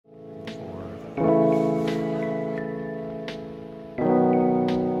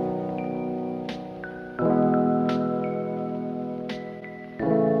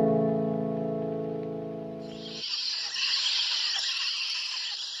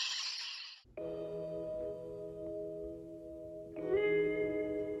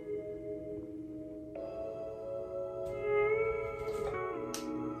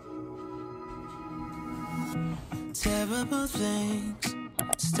Terrible things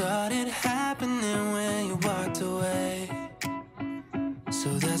started happening when you walked away. So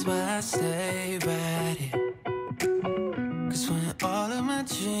that's why I stay right here. Cause when all of my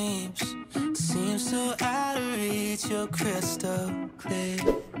dreams seem so out of reach, you're crystal clear.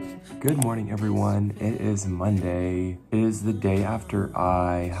 Good morning, everyone. It is Monday. It is the day after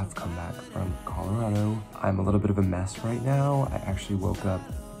I have come back from Colorado. I'm a little bit of a mess right now. I actually woke up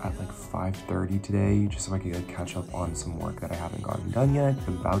at like 5:30 today just so I could catch up on some work that I haven't gotten done yet.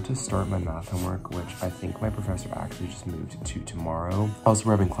 I'm about to start my math homework, which I think my professor actually just moved to tomorrow. Also,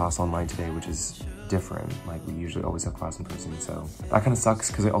 we're having class online today, which is different. Like, we usually always have class in person, so that kind of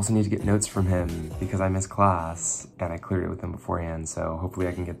sucks because I also need to get notes from him because I missed class and I cleared it with him beforehand, so hopefully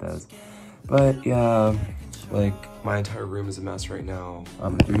I can get those. But yeah, like, my entire room is a mess right now.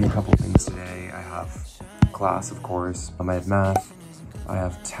 I'm doing a couple things today. I have class, of course. I have math, I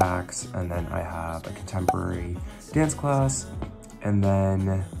have tax, and then I have a contemporary dance class. And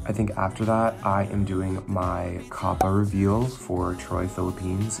then I think after that, I am doing my Kappa reveal for Troy,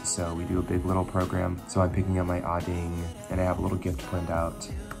 Philippines. So we do a big little program. So I'm picking up my Ading, and I have a little gift planned out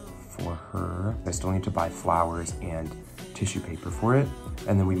for her. I still need to buy flowers and tissue paper for it.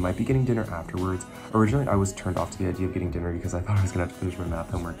 And then we might be getting dinner afterwards. Originally, I was turned off to the idea of getting dinner because I thought I was gonna have to finish my math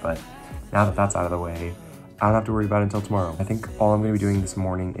homework. But now that that's out of the way, I don't have to worry about it until tomorrow. I think all I'm gonna be doing this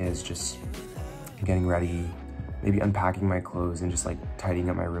morning is just getting ready, maybe unpacking my clothes and just like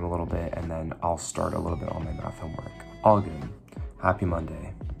tidying up my room a little bit, and then I'll start a little bit on my math homework. All good. Happy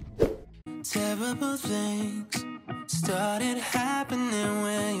Monday. Terrible things started happening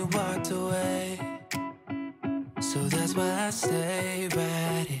when you walked away. So that's why I stay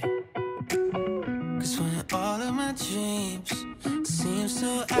right here. Cause when all of my dreams seem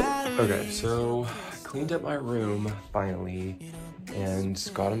so out of Okay, so I cleaned up my room finally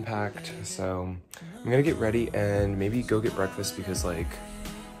and got unpacked. So I'm gonna get ready and maybe go get breakfast because like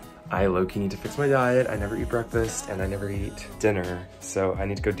I low-key need to fix my diet. I never eat breakfast and I never eat dinner, so I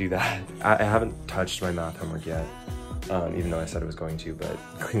need to go do that. I haven't touched my math homework yet, even though I said I was going to, but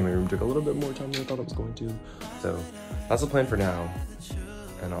cleaning my room took a little bit more time than I thought it was going to. So that's the plan for now,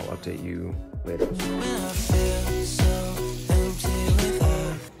 and I'll update you later.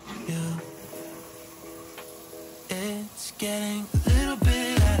 It's getting a little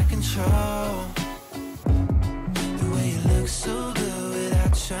bit out of control. The way you look so good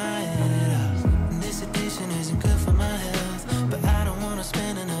without trying it out. And this addiction isn't good for my health, but I don't want to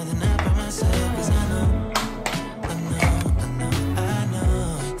spend another night by myself. Cause I know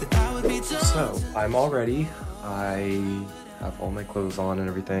that I would be done. So I'm all ready. I have all my clothes on and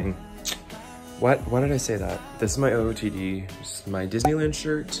everything. Why did I say that? This is my OOTD, just my Disneyland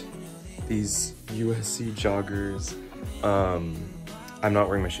shirt, these USC joggers. I'm not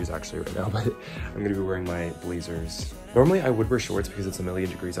wearing my shoes actually right now, but I'm gonna be wearing my blazers. Normally I would wear shorts because it's a million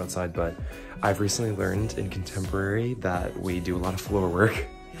degrees outside, but I've recently learned in contemporary that we do a lot of floor work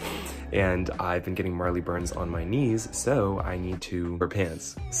and I've been getting Marley burns on my knees, so I need to wear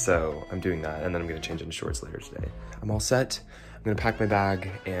pants. So I'm doing that, and then I'm gonna change into shorts later today. I'm all set. I'm gonna pack my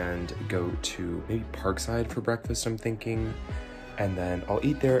bag and go to maybe Parkside for breakfast, I'm thinking. And then I'll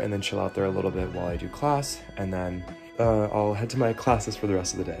eat there and then chill out there a little bit while I do class. And then I'll head to my classes for the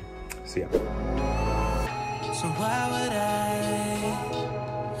rest of the day. So yeah. So why would I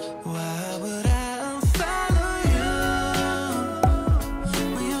unfollow you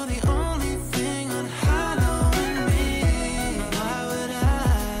when you're the only thing unhallowing me? Why would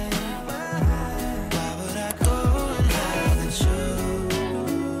I go and hide the truth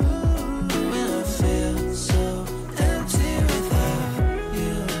when I feel so empty without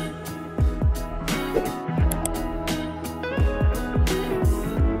you?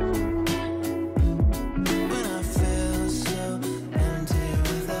 When I feel so empty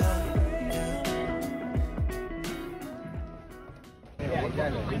without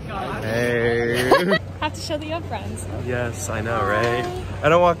Hey. Have to show the young friends. Yes, I know, right? I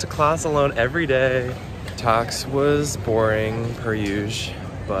don't walk to class alone every day. Tax was boring per usual,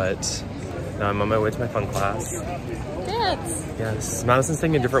 but now I'm on my way to my fun class. Dance. Yes, Madison's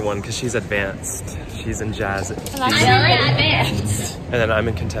taking a different one because she's advanced. She's in jazz. And I'm very advanced. And then I'm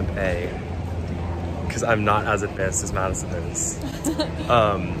in Contemp A because I'm not as advanced as Madison is.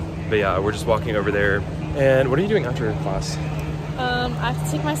 But yeah, we're just walking over there. And what are you doing after class? I have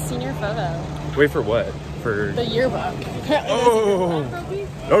to take my senior photo. Wait, for what? For the yearbook. Oh!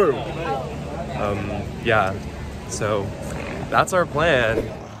 Oh! Yeah. So that's our plan.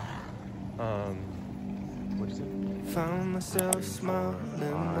 What is it? Found myself smiling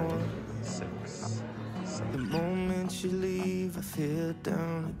more. 5, 6, The moment you leave, I feel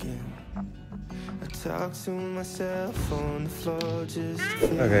down again. I talk to myself on the floor just.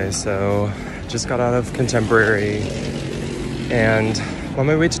 Okay, so just got out of Contemporary and I'm on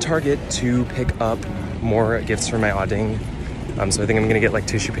my way to Target to pick up more gifts for my outing. So I think I'm gonna get like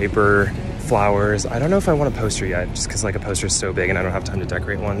tissue paper, flowers. I don't know if I want a poster yet, just because like a poster is so big and I don't have time to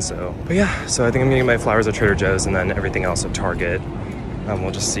decorate one. So, but yeah, so I think I'm gonna get my flowers at Trader Joe's and then everything else at Target.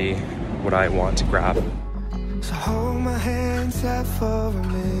 We'll just see what I want to grab. So hold my hands out for a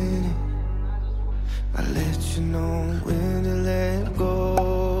minute. I let you know when to let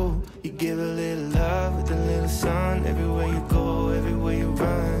go. You give a little love with a little sun everywhere you go, everywhere you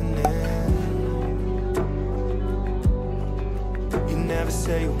run. You never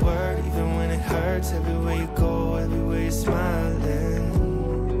say a word, even when it hurts. Everywhere you go, everywhere you're smiling.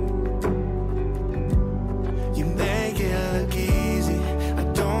 You make it look easy. I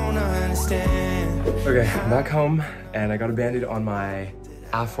don't understand. Okay, I'm back home and I got a band-aid on my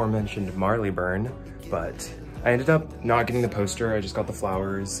aforementioned Marley burn, but I ended up not getting the poster. I just got the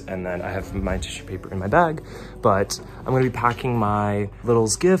flowers and then I have my tissue paper in my bag, but I'm gonna be packing my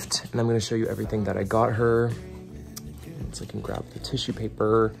little's gift and I'm gonna show you everything that I got her. So I can grab the tissue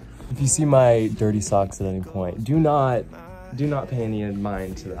paper. If you see my dirty socks at any point, do not pay any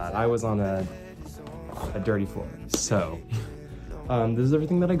mind to that. I was on a dirty floor. So this is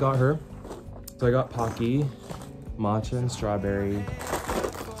everything that I got her. So I got Pocky, matcha and strawberry,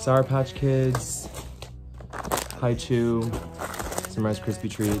 Sour Patch Kids, Haichu, some Rice Krispie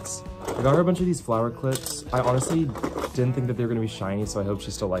treats. I got her a bunch of these flower clips. I honestly didn't think that they were gonna be shiny, so I hope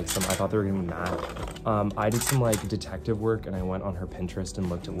she still likes them. I thought they were gonna be matte. I did some like detective work and I went on her Pinterest and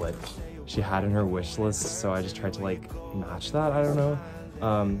looked at what she had in her wish list, so I just tried to like match that, I don't know.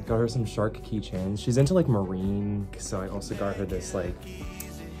 Got her some shark keychains. She's into like marine, so I also got her this like,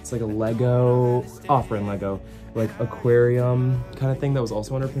 it's like a Lego, off-brand Lego, like aquarium kind of thing that was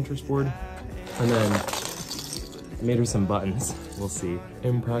also on her Pinterest board. And then I made her some buttons, we'll see.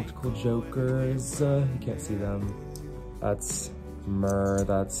 Impractical Jokers, you can't see them. That's Myrrh,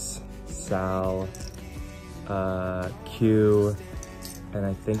 that's Sal, Q, and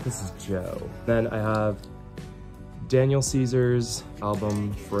I think this is Joe. Then I have Daniel Caesar's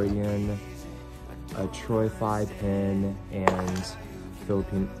album, Freudian, a Troy Fly pin, and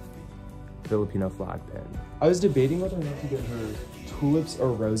Filipino flag pin. I was debating whether or not to get her tulips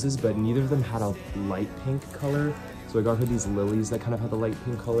or roses, but neither of them had a light pink color. So I got her these lilies that kind of had the light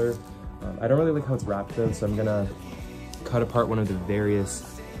pink color. I don't really like how it's wrapped though, so I'm gonna cut apart one of the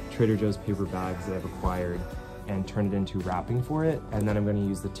various Trader Joe's paper bags that I've acquired and turn it into wrapping for it. And then I'm gonna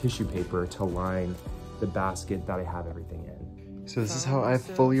use the tissue paper to line the basket that I have everything in. So this is how I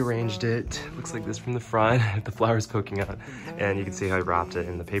fully arranged it. Looks like this from the front, the flowers poking out. And you can see how I wrapped it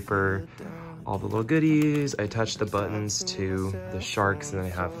in the paper. All the little goodies. I attached the buttons to the sharks, and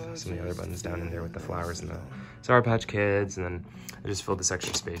then I have some of the other buttons down in there with the flowers and the Sour Patch Kids, and then I just filled this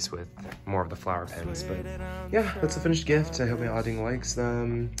extra space with more of the flower pins. But yeah, that's the finished gift. I hope my outing likes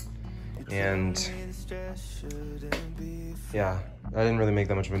them. And yeah, I didn't really make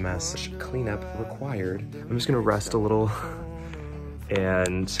that much of a mess. Cleanup required. I'm just gonna rest a little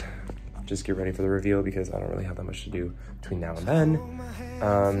and just get ready for the reveal because I don't really have that much to do between now and then.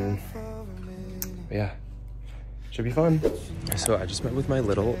 But yeah, should be fun. So I just met with my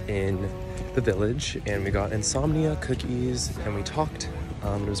little in the village and we got insomnia cookies and we talked.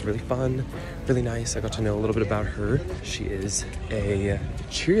 It was really fun, really nice. I got to know a little bit about her. She is a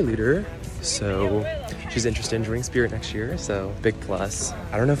cheerleader, so she's interested in joining Spirit next year, so big plus.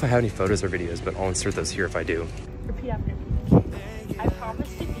 I don't know if I have any photos or videos, but I'll insert those here if I do. Repeat after me. I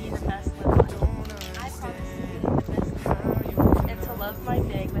promise to be the best little. I promise to be the best little. And to love my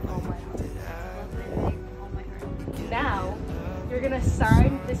big with all my heart. To love my big with all my heart. Now, you're gonna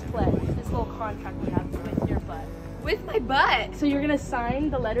sign this pledge, this little contract we have with your butt. With my butt? So you're gonna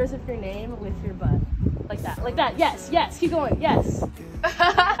sign the letters of your name with your butt. Like that, like that. Yes, yes, keep going, yes.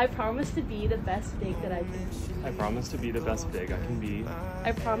 I promise to be the best big that I can be. I promise to be the best big I can be.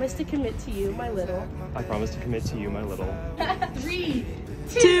 I promise to commit to you, my little. I promise to commit to you, my little. 3,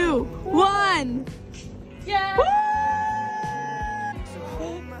 2, 1. Yeah! So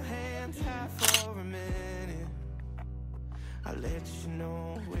hold my hands high for a minute. I'll let you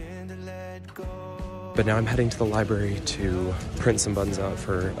know when to let go. But now I'm heading to the library to print some buttons out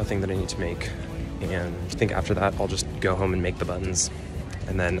for a thing that I need to make. And I think after that, I'll just go home and make the buttons.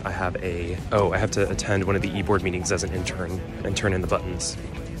 And then I have I have to attend one of the e-board meetings as an intern and turn in the buttons.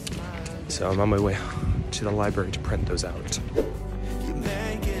 So I'm on my way to the library to print those out. You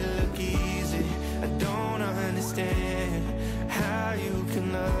make it look easy. I don't understand how you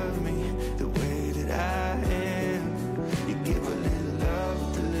can love me the way that I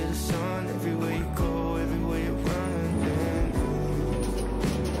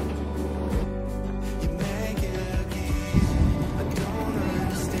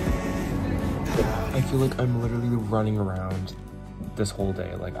feel like I'm literally running around this whole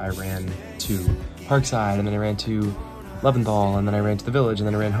day. Like I ran to Parkside, and then I ran to Leventhal, and then I ran to the village, and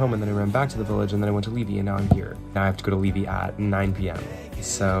then I ran home, and then I ran back to the village, and then I went to Levy, and now I'm here. Now I have to go to Levy at 9 p.m.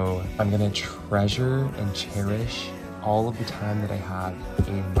 So I'm gonna treasure and cherish all of the time that I have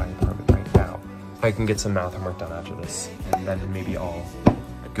in my apartment right now. I can get some math homework done after this, and then maybe I'll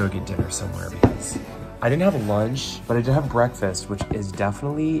go get dinner somewhere, because I didn't have lunch, but I did have breakfast, which is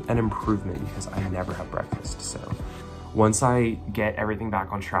definitely an improvement because I never have breakfast. So once I get everything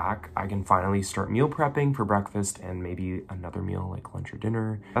back on track, I can finally start meal prepping for breakfast and maybe another meal like lunch or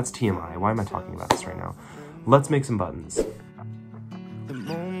dinner. That's TMI. Why am I talking about this right now? Let's make some buttons. The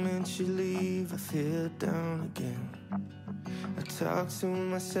moment you leave, I feel down again. I talk to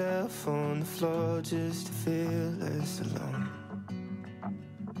myself on the floor just to feel less alone.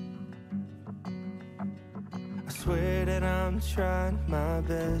 I swear that I'm trying my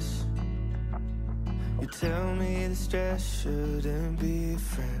best. You tell me the stress shouldn't be a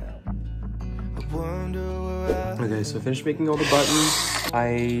friend. I wonder where Okay, so I finished making all the buttons.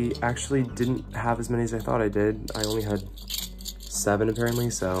 I actually didn't have as many as I thought I did. I only had 7 apparently,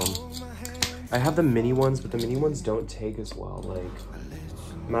 so I have the mini ones, but the mini ones don't take as well. Like,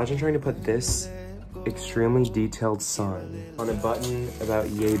 imagine trying to put this extremely detailed sun on a button about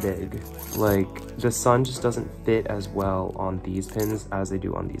yay big. Like, the sun just doesn't fit as well on these pins as they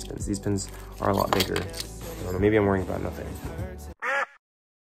do on these pins. These pins are a lot bigger. I don't know, maybe I'm worrying about nothing.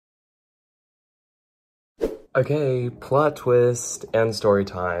 Okay, plot twist and story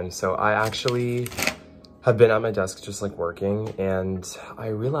time. So I actually have been at my desk just like working, and I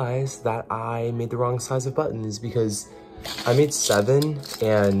realized that I made the wrong size of buttons because I made 7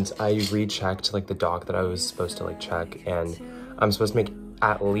 and I rechecked like the doc that I was supposed to like check, and I'm supposed to make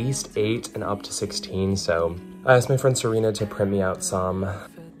at least 8 and up to 16. So I asked my friend Serena to print me out some,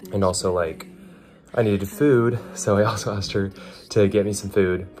 and also like I needed food, so I also asked her to get me some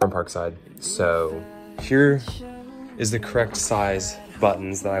food from Parkside. So here is the correct size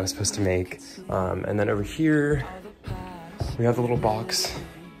buttons that I was supposed to make. And then over here, we have the little box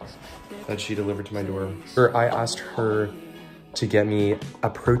that she delivered to my door. I asked her to get me a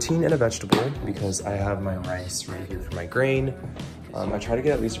protein and a vegetable because I have my rice right here for my grain. I try to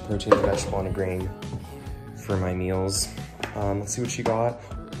get at least a protein, a vegetable, and a grain for my meals. Let's see what she got.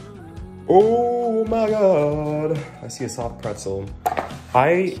 Oh my God, I see a soft pretzel.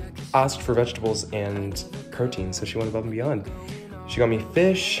 I asked for vegetables and protein, so she went above and beyond. She got me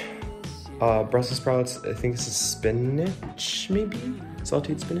fish, Brussels sprouts, I think this is spinach, maybe?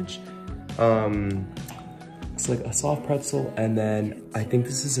 Sauteed spinach. It's like a soft pretzel, and then I think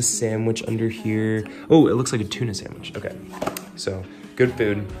this is a sandwich under here. Oh, it looks like a tuna sandwich. Okay, so good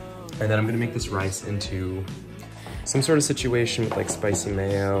food. And then I'm gonna make this rice into some sort of situation with like spicy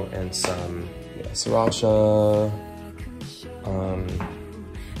mayo and some sriracha,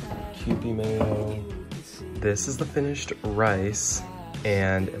 Kewpie mayo. This is the finished rice,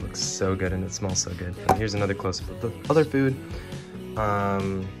 and it looks so good and it smells so good. And here's another close-up of the other food.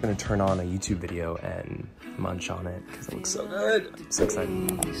 I'm gonna turn on a YouTube video and munch on it because it looks so good. I'm so excited.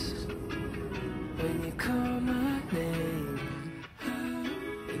 when you call my name,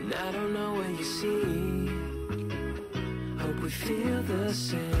 and I don't know what you see. Hope we feel the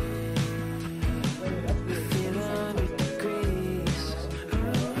same. We feel 100 degrees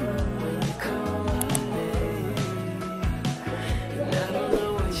when you call my name, and I don't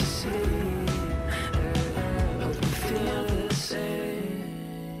know what you see. Hope we feel the same.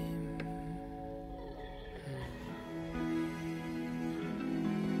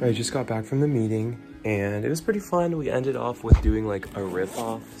 I just got back from the meeting and it was pretty fun. We ended off with doing like a riff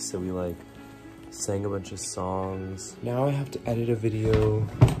off. So we like sang a bunch of songs. Now I have to edit a video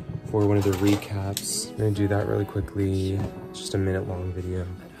for one of the recaps. I'm gonna do that really quickly. It's just a minute-long video.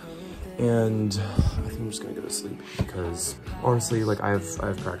 And I think I'm just gonna go to sleep because honestly, like I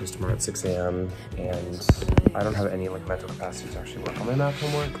have practice tomorrow at 6 a.m. and I don't have any like mental capacity to actually work on my math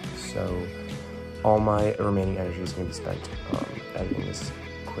homework. So all my remaining energy is gonna be spent editing this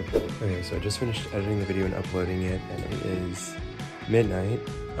quickly. Okay, so I just finished editing the video and uploading it, and it is midnight.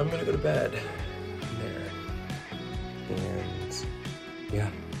 I'm gonna go to bed there. And yeah,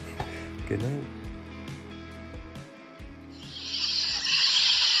 good night.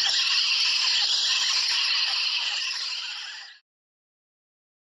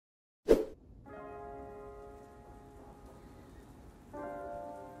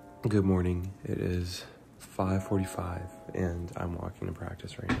 Good morning. It is 5:45 and I'm walking to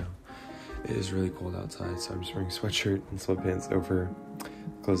practice right now. It is really cold outside, so I'm just wearing a sweatshirt and sweatpants over the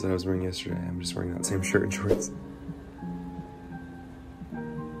clothes that I was wearing yesterday. I'm just wearing that same shirt and shorts.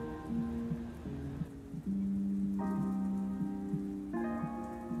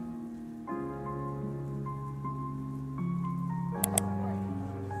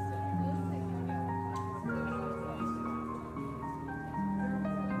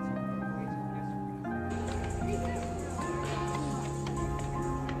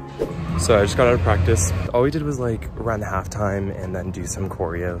 So I just got out of practice. All we did was like run the halftime and then do some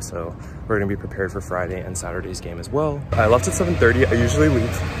choreo. So we're gonna be prepared for Friday and Saturday's game as well. I left at 7:30. I usually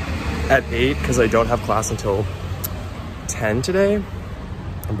leave at 8 because I don't have class until 10 today.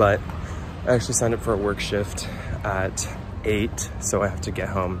 But I actually signed up for a work shift at 8. So I have to get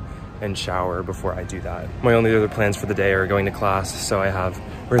home and shower before I do that. My only other plans for the day are going to class. So I have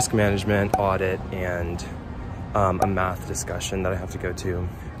risk management, audit, and a math discussion that I have to go to.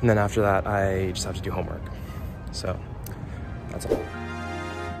 And then after that, I just have to do homework. So that's all.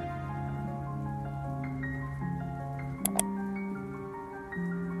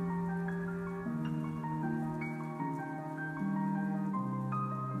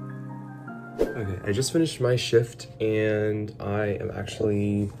 Okay, I just finished my shift and I am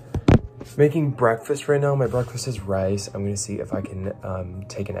actually making breakfast right now. My breakfast is rice. I'm gonna see if I can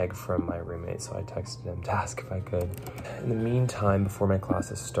take an egg from my roommate. So I texted him to ask if I could. In the meantime, before my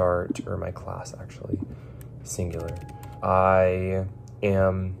classes start, or my class actually, singular, I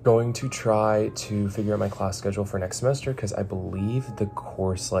am going to try to figure out my class schedule for next semester because I believe the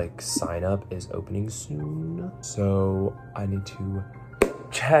course like sign up is opening soon. So I need to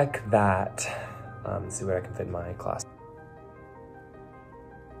check that, see what I can fit in my class.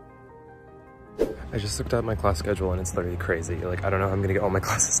 I just looked at my class schedule and it's literally crazy. Like, I don't know how I'm gonna get all my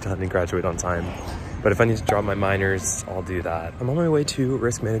classes done and graduate on time. But if I need to drop my minors, I'll do that. I'm on my way to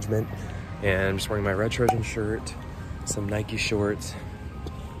risk management and I'm just wearing my red Trojan shirt, some Nike shorts,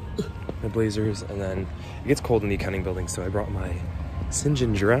 my blazers, and then it gets cold in the accounting building, so I brought my St.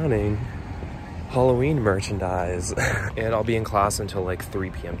 John Drowning Halloween merchandise. And I'll be in class until like 3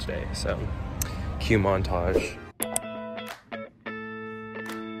 p.m. today, so cue montage.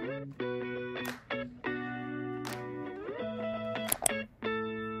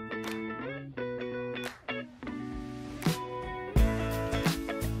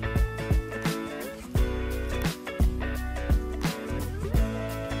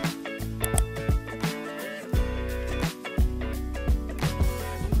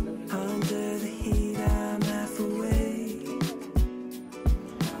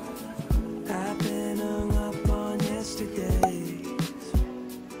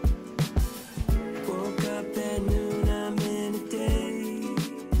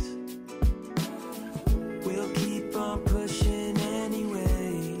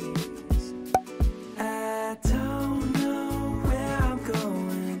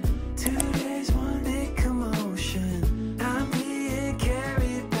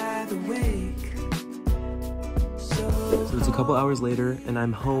 It's a couple hours later and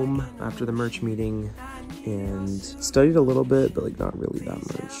I'm home after the merch meeting and studied a little bit, but like not really that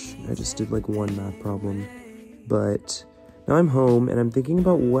much. I just did like one math problem, but now I'm home and I'm thinking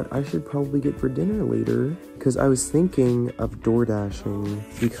about what I should probably get for dinner later because I was thinking of door dashing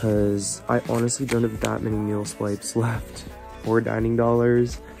because I honestly don't have that many meal swipes left or dining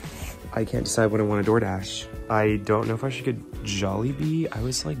dollars. I can't decide what I want to DoorDash. I don't know if I should get Jollibee. I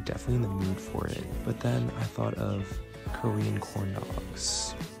was like definitely in the mood for it, but then I thought of Korean corn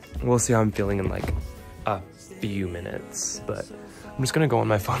dogs. We'll see how I'm feeling in like a few minutes, but I'm just gonna go on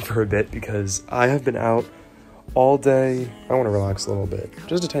my phone for a bit because I have been out all day. I want to relax a little bit,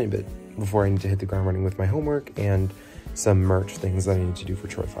 just a tiny bit, before I need to hit the ground running with my homework and some merch things that I need to do for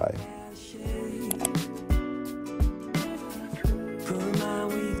Troy Fi.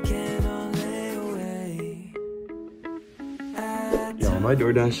 Yo, my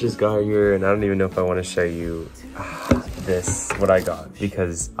DoorDash just got here and I don't even know if I want to show you what I got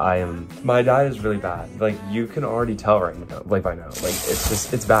because my diet is really bad. Like you can already tell right now, like by now, like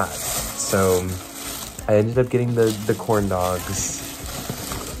it's bad. So I ended up getting the corn dogs.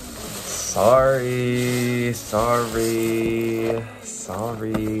 Sorry.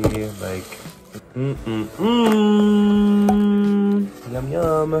 Like,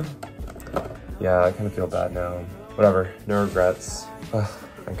 yum. Yeah, I kind of feel bad now. Whatever, no regrets.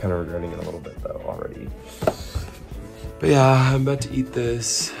 I'm kind of regretting it a little bit though already. But yeah, I'm about to eat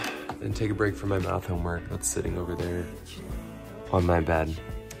this and take a break from my math homework that's sitting over there on my bed.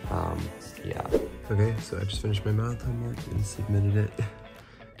 Yeah. Okay, so I just finished my math homework and submitted it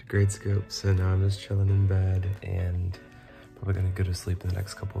to Gradescope. So now I'm just chilling in bed and probably gonna go to sleep in the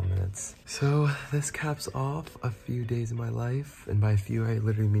next couple of minutes. So this caps off a few days of my life. And by a few, I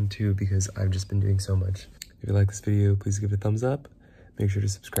literally mean 2 because I've just been doing so much. If you like this video, please give it a thumbs up. Make sure to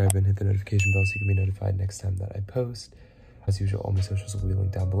subscribe and hit the notification bell so you can be notified next time that I post. As usual, all my socials will be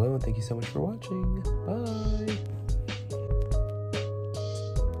linked down below. And thank you so much for watching. Bye.